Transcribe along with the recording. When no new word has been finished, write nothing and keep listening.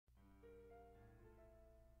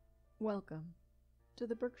Welcome to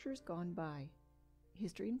the Berkshires Gone By,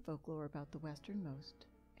 history and folklore about the westernmost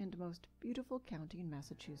and most beautiful county in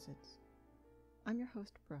Massachusetts. I'm your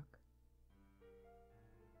host, Brooke.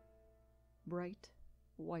 Bright,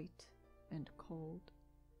 white, and cold,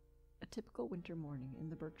 a typical winter morning in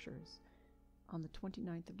the Berkshires on the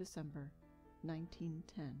 29th of December,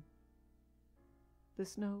 1910. The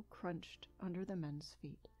snow crunched under the men's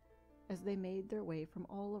feet as they made their way from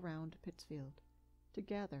all around Pittsfield to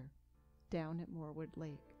gather down at Morewood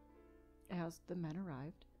Lake. As the men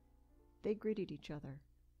arrived, they greeted each other,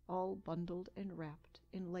 all bundled and wrapped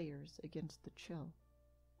in layers against the chill.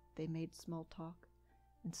 They made small talk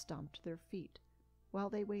and stomped their feet while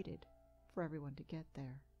they waited for everyone to get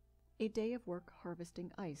there. A day of work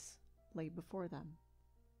harvesting ice lay before them.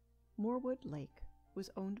 Morewood Lake was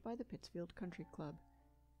owned by the Pittsfield Country Club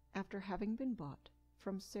after having been bought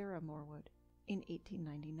from Sarah Morewood in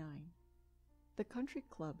 1899. The Country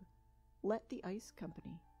Club let the ice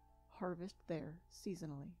company harvest there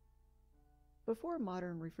seasonally. Before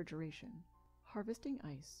modern refrigeration, harvesting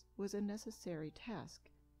ice was a necessary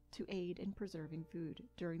task to aid in preserving food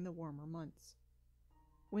during the warmer months.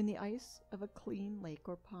 When the ice of a clean lake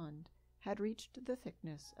or pond had reached the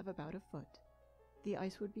thickness of about a foot, the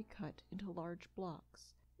ice would be cut into large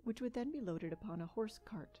blocks, which would then be loaded upon a horse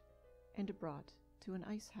cart and brought to an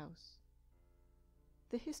ice house.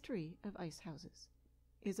 The history of ice houses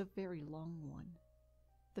is a very long one.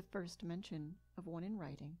 The first mention of one in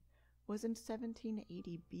writing was in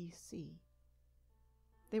 1780 BC.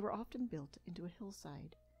 They were often built into a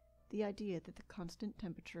hillside, the idea that the constant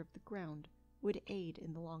temperature of the ground would aid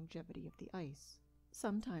in the longevity of the ice.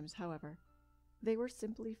 Sometimes, however, they were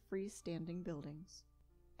simply freestanding buildings,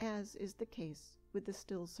 as is the case with the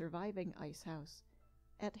still surviving ice house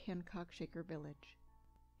at Hancock Shaker Village.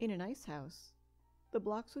 In an ice house, the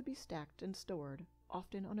blocks would be stacked and stored,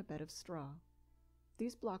 often on a bed of straw.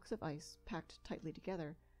 These blocks of ice, packed tightly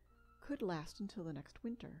together, could last until the next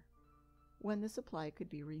winter, when the supply could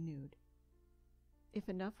be renewed. If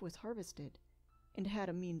enough was harvested and had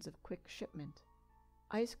a means of quick shipment,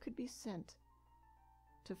 ice could be sent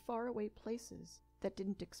to faraway places that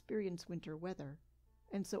didn't experience winter weather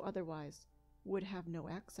and so otherwise would have no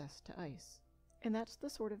access to ice. And that's the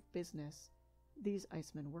sort of business these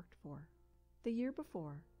icemen worked for. The year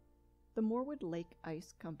before, the Morewood Lake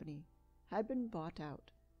Ice Company had been bought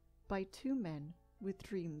out by two men with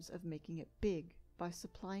dreams of making it big by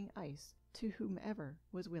supplying ice to whomever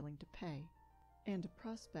was willing to pay, and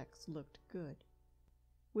prospects looked good.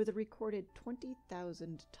 With a recorded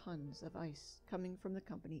 20,000 tons of ice coming from the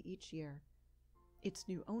company each year, its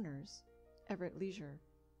new owners, Everett Leisure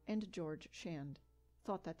and George Shand,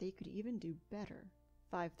 thought that they could even do better,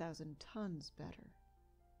 5,000 tons better.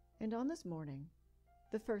 And on this morning,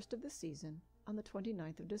 the first of the season, on the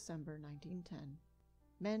 29th of December, 1910,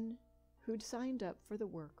 men who'd signed up for the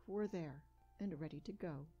work were there and ready to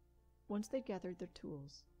go. Once they gathered their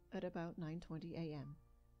tools at about 9:20 a.m.,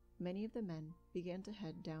 many of the men began to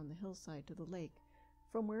head down the hillside to the lake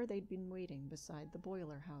from where they'd been waiting beside the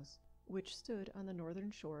boiler house, which stood on the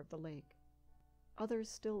northern shore of the lake. Others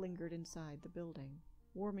still lingered inside the building,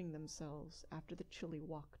 warming themselves after the chilly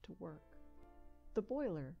walk to work. The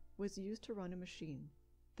boiler was used to run a machine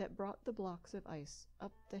that brought the blocks of ice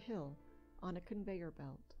up the hill on a conveyor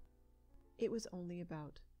belt. It was only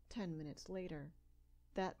about 10 minutes later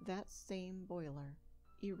that same boiler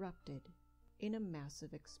erupted in a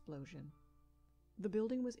massive explosion. The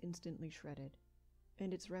building was instantly shredded,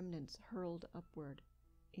 and its remnants hurled upward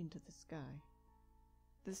into the sky.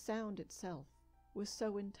 The sound itself was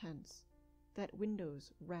so intense that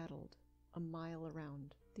windows rattled a mile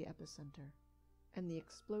around the epicenter, and the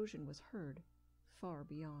explosion was heard far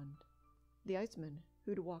beyond. The icemen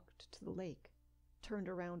who'd walked to the lake turned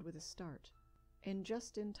around with a start, and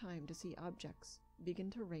just in time to see objects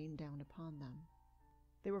begin to rain down upon them.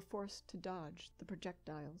 They were forced to dodge the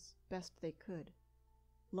projectiles best they could.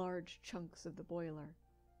 Large chunks of the boiler,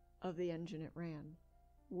 of the engine it ran,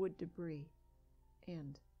 wood debris,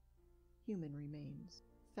 and human remains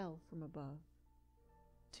fell from above.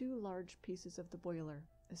 Two large pieces of the boiler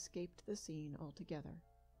escaped the scene altogether.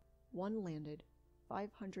 One landed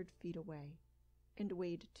 500 feet away and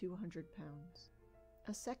weighed 200 pounds.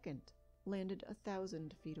 A second landed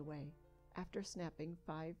 1,000 feet away after snapping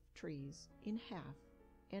 5 trees in half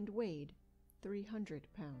and weighed 300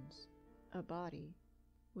 pounds. A body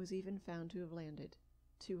was even found to have landed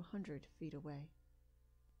 200 feet away.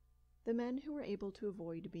 The men who were able to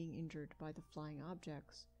avoid being injured by the flying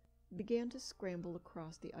objects began to scramble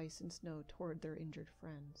across the ice and snow toward their injured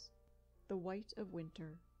friends. The white of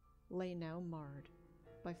winter lay now marred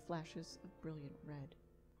by flashes of brilliant red.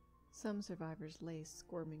 Some survivors lay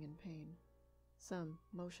squirming in pain, some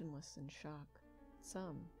motionless in shock,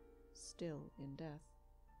 some still in death,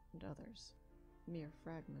 and others mere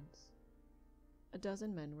fragments. A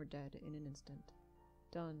dozen men were dead in an instant,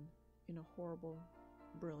 done in a horrible,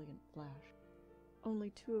 brilliant flash.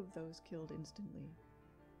 Only 2 of those killed instantly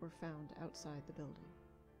were found outside the building.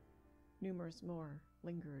 Numerous more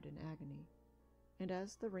lingered in agony, and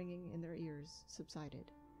as the ringing in their ears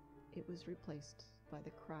subsided, it was replaced by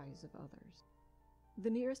the cries of others. The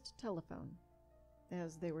nearest telephone,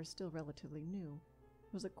 as they were still relatively new,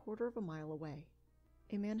 was a quarter of a mile away.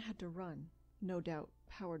 A man had to run, no doubt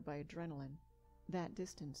powered by adrenaline, that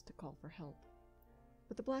distance to call for help.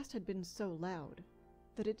 But the blast had been so loud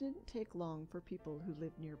that it didn't take long for people who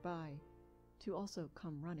lived nearby to also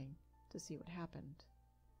come running to see what happened.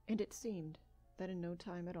 And it seemed that in no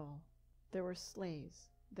time at all, there were sleighs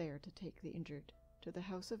there to take the injured to the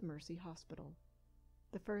House of Mercy Hospital.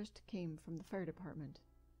 The first came from the fire department,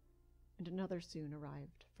 and another soon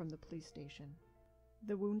arrived from the police station.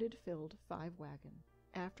 The wounded filled 5 wagons.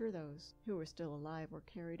 After those who were still alive were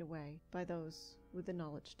carried away by those with the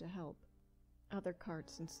knowledge to help, other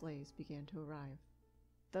carts and sleighs began to arrive,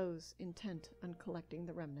 those intent on collecting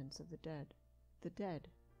the remnants of the dead. The dead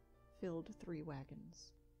filled 3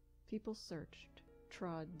 wagons. People searched,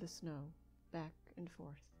 trod the snow back and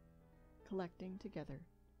forth, collecting together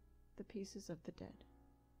the pieces of the dead,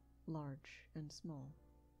 large and small.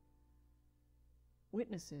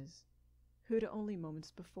 Witnesses, who'd only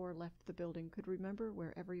moments before left the building, could remember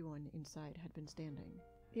where everyone inside had been standing.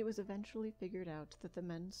 It was eventually figured out that the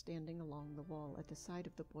men standing along the wall at the side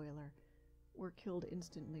of the boiler were killed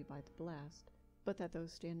instantly by the blast, but that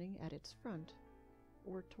those standing at its front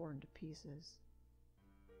were torn to pieces.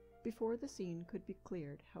 Before the scene could be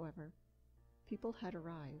cleared, however, people had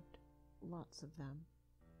arrived, lots of them.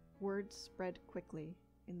 Word spread quickly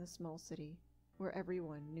in the small city where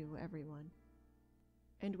everyone knew everyone.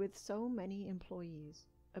 And with so many employees,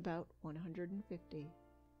 about 150,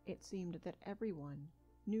 it seemed that everyone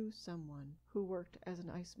knew someone who worked as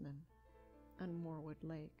an iceman on Morewood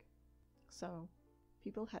Lake. So,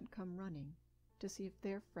 people had come running to see if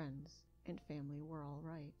their friends and family were all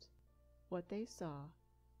right. What they saw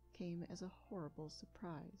came as a horrible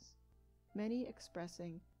surprise, many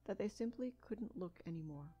expressing that they simply couldn't look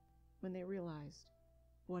anymore when they realized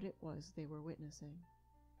what it was they were witnessing.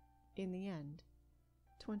 In the end,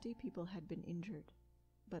 20 people had been injured,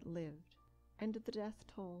 but lived, and the death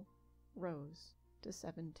toll rose to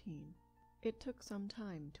 17. It took some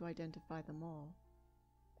time to identify them all,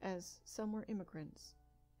 as some were immigrants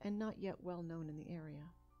and not yet well known in the area.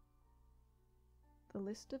 The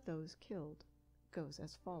list of those killed goes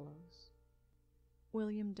as follows.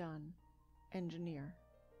 William Dunn, engineer.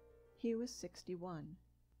 He was 61,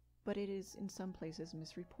 but it is in some places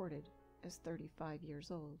misreported as 35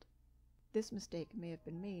 years old. This mistake may have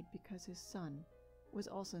been made because his son was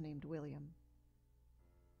also named William.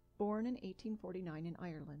 Born in 1849 in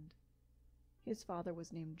Ireland, his father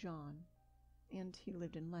was named John, and he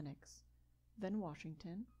lived in Lenox, then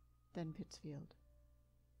Washington, then Pittsfield.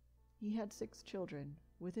 He had 6 children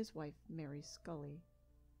with his wife Mary Scully.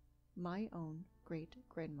 My own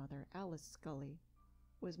great-grandmother Alice Scully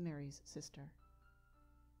was Mary's sister.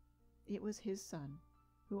 It was his son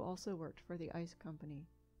who also worked for the ice company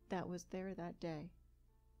that was there that day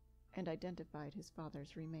and identified his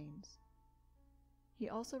father's remains. He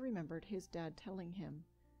also remembered his dad telling him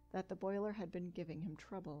that the boiler had been giving him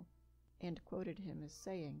trouble, and quoted him as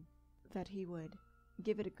saying that he would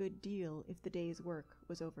give it a good deal if the day's work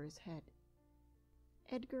was over his head.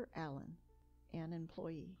 Edgar Allen, an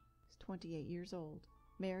employee, is 28 years old,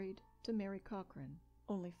 married to Mary Cochran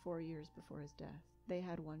only 4 years before his death. They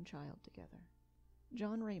had 1 child together.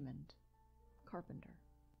 John Raymond, carpenter,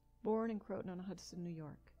 born in Croton-on-Hudson, New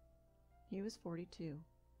York. He was 42,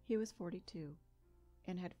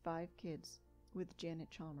 and had 5 kids with Janet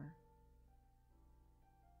Chalmer.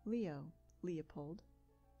 Leopold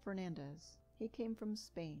Fernandez. He came from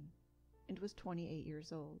Spain and was 28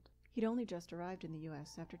 years old. He'd only just arrived in the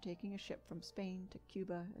U.S. after taking a ship from Spain to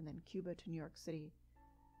Cuba and then Cuba to New York City,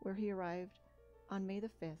 where he arrived on May the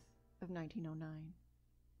 5th of 1909.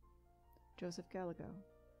 Joseph Gallego.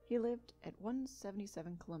 He lived at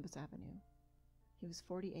 177 Columbus Avenue. He was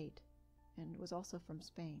 48 and was also from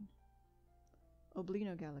Spain.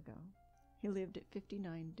 Oblino Gallego. He lived at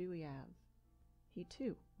 59 Dewey Ave. He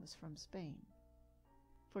too was from Spain.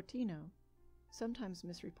 Fortino, sometimes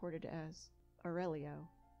misreported as Aurelio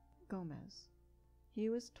Gomez. He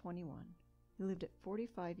was 21. He lived at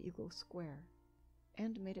 45 Eagle Square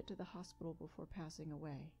and made it to the hospital before passing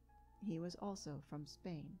away. He was also from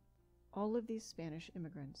Spain. All of these Spanish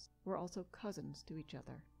immigrants were also cousins to each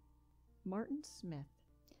other. Martin Smith.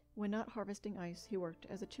 When not harvesting ice, he worked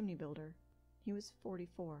as a chimney builder. He was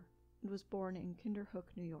 44 and was born in Kinderhook,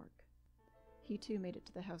 New York. He too made it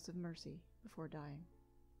to the House of Mercy before dying.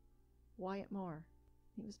 Wyatt Moore.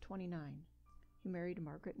 He was 29. He married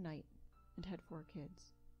Margaret Knight and had 4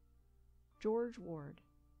 kids. George Ward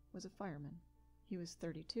was a fireman. He was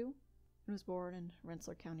 32 and was born in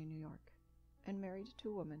Rensselaer County, New York, and married to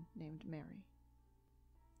a woman named Mary.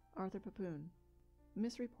 Arthur Papoon,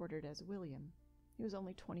 misreported as William. He was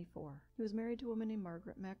only 24. He was married to a woman named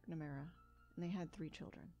Margaret McNamara, and they had 3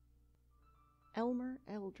 children. Elmer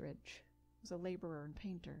Eldridge was a laborer and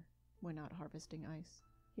painter when not harvesting ice.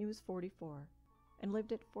 He was 44 and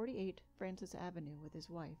lived at 48 Francis Avenue with his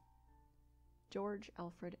wife. George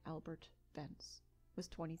Alfred Albert Vance was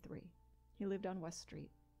 23. He lived on West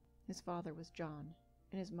Street. His father was John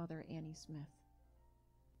and his mother Annie Smith.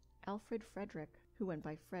 Alfred Frederick, who went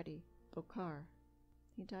by Freddie Bokar,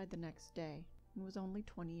 he died the next day and was only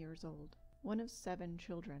 20 years old, one of 7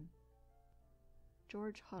 children.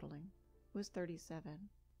 George Hodling was 37.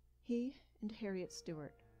 He and Harriet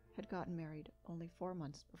Stewart had gotten married only 4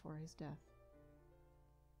 months before his death.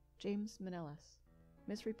 James Manellis,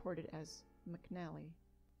 misreported as McNally,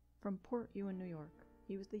 from Port Ewan, New York.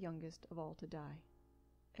 He was the youngest of all to die,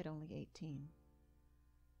 at only 18.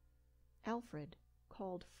 Alfred,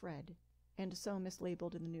 called Fred, and so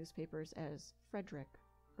mislabeled in the newspapers as Frederick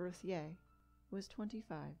Earthier, was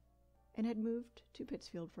 25, and had moved to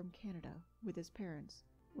Pittsfield from Canada with his parents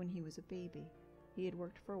when he was a baby. He had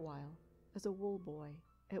worked for a while as a wool boy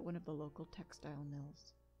at one of the local textile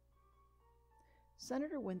mills.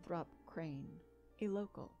 Senator Winthrop Crane, a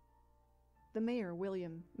local. The mayor,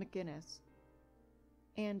 William McGinnis,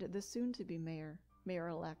 and the soon-to-be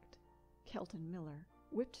mayor-elect, Kelton Miller,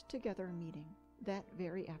 whipped together a meeting that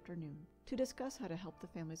very afternoon to discuss how to help the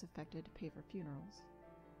families affected pay for funerals.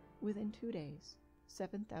 Within 2 days,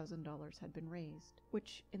 $7,000 had been raised,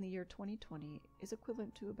 which in the year 2020 is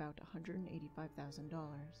equivalent to about $185,000.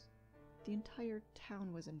 The entire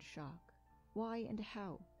town was in shock. Why and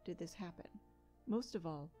how did this happen? Most of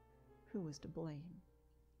all, who was to blame?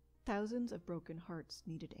 Thousands of broken hearts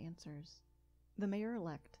needed answers. The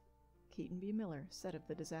mayor-elect, Keaton B. Miller, said of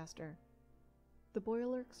the disaster, "The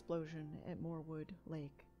boiler explosion at Morewood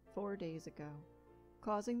Lake 4 days ago,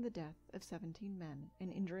 causing the death of 17 men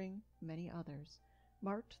and injuring many others,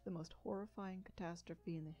 marked the most horrifying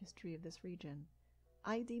catastrophe in the history of this region.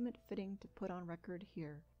 I deem it fitting to put on record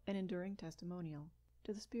here an enduring testimonial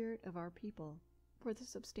to the spirit of our people for the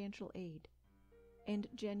substantial aid and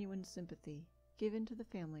genuine sympathy given to the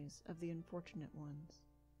families of the unfortunate ones."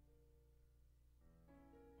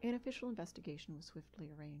 An official investigation was swiftly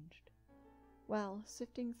arranged. While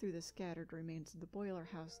sifting through the scattered remains of the boiler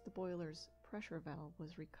house, the boiler's pressure valve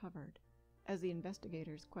was recovered. As the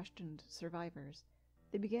investigators questioned survivors,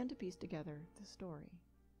 they began to piece together the story.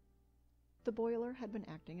 The boiler had been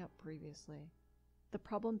acting up previously, the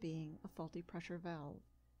problem being a faulty pressure valve.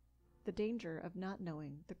 The danger of not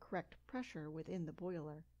knowing the correct pressure within the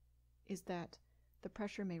boiler is that the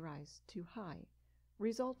pressure may rise too high,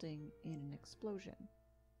 resulting in an explosion.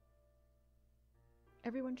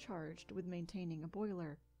 Everyone charged with maintaining a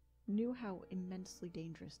boiler knew how immensely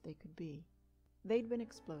dangerous they could be. They'd been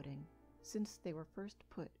exploding since they were first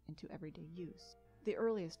put into everyday use, the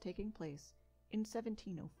earliest taking place in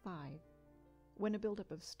 1705, when a buildup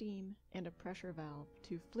of steam and a pressure valve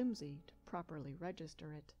too flimsy to properly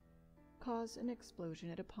register it caused an explosion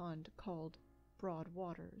at a pond called Broad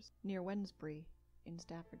Waters, near Wednesbury in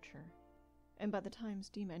Staffordshire. And by the time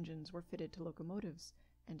steam engines were fitted to locomotives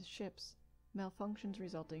and ships, malfunctions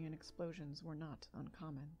resulting in explosions were not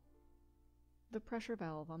uncommon. The pressure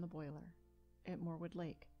valve on the boiler at Morewood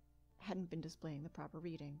Lake hadn't been displaying the proper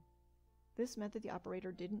reading. This meant that the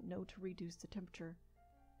operator didn't know to reduce the temperature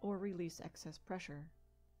or release excess pressure.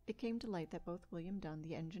 It came to light that both William Dunn,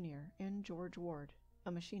 the engineer, and George Ward,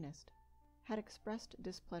 a machinist, had expressed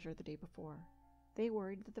displeasure the day before. They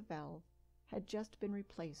worried that the valve had just been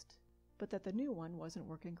replaced, but that the new one wasn't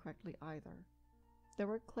working correctly either. There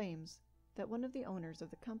were claims that one of the owners of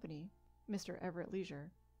the company, Mr. Everett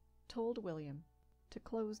Leisure, told William to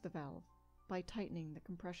close the valve by tightening the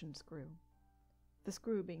compression screw. The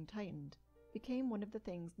screw being tightened became one of the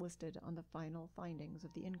things listed on the final findings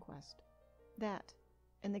of the inquest. That,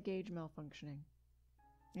 and the gauge malfunctioning,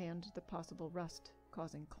 and the possible rust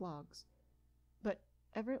causing clogs. But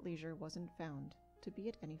Everett Leisure wasn't found to be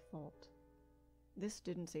at any fault. This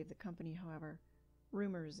didn't save the company, however.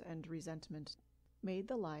 Rumors and resentment made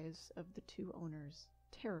the lives of the two owners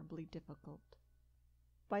terribly difficult.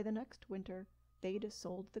 By the next winter, they'd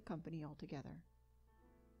sold the company altogether.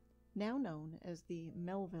 Now known as the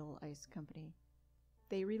Melville Ice Company,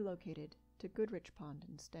 they relocated to Goodrich Pond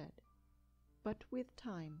instead. But with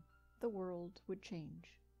time, the world would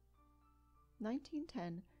change.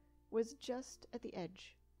 1910 was just at the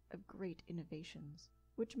edge of great innovations,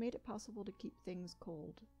 which made it possible to keep things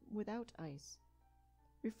cold without ice.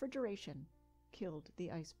 Refrigeration killed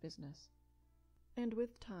the ice business. And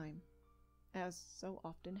with time, as so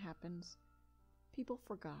often happens, people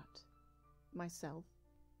forgot. Myself,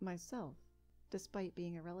 despite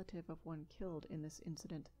being a relative of one killed in this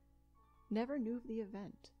incident, never knew of the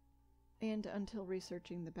event, and until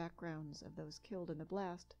researching the backgrounds of those killed in the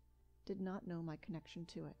blast, did not know my connection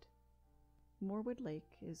to it. Morewood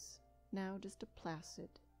Lake is now just a placid,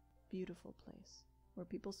 beautiful place where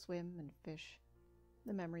people swim and fish,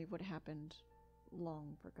 the memory of what happened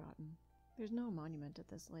long forgotten. There's no monument at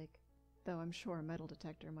this lake, though I'm sure a metal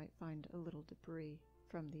detector might find a little debris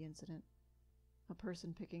from the incident. A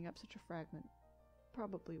person picking up such a fragment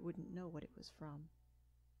probably wouldn't know what it was from.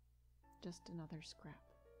 Just another scrap.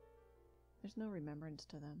 There's no remembrance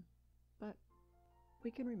to them, but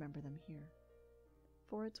we can remember them here.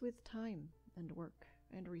 For it's with time and work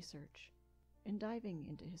and research and diving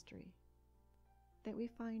into history that we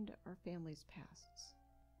find our family's pasts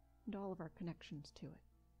and all of our connections to it.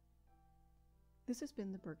 This has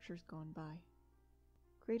been The Berkshires Gone By.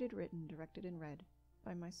 Created, written, directed, and read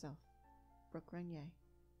by myself, Brooke Renier,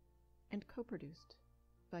 and co-produced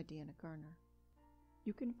by Deanna Garner.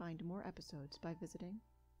 You can find more episodes by visiting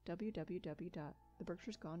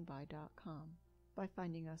www.theberkshiresgoneby.com, by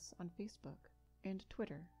finding us on Facebook and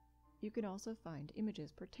Twitter. You can also find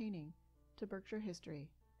images pertaining to Berkshire history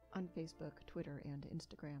on Facebook, Twitter, and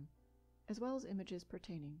Instagram, as well as images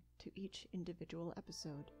pertaining to each individual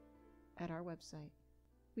episode at our website.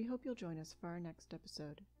 We hope you'll join us for our next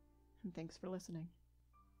episode, and thanks for listening.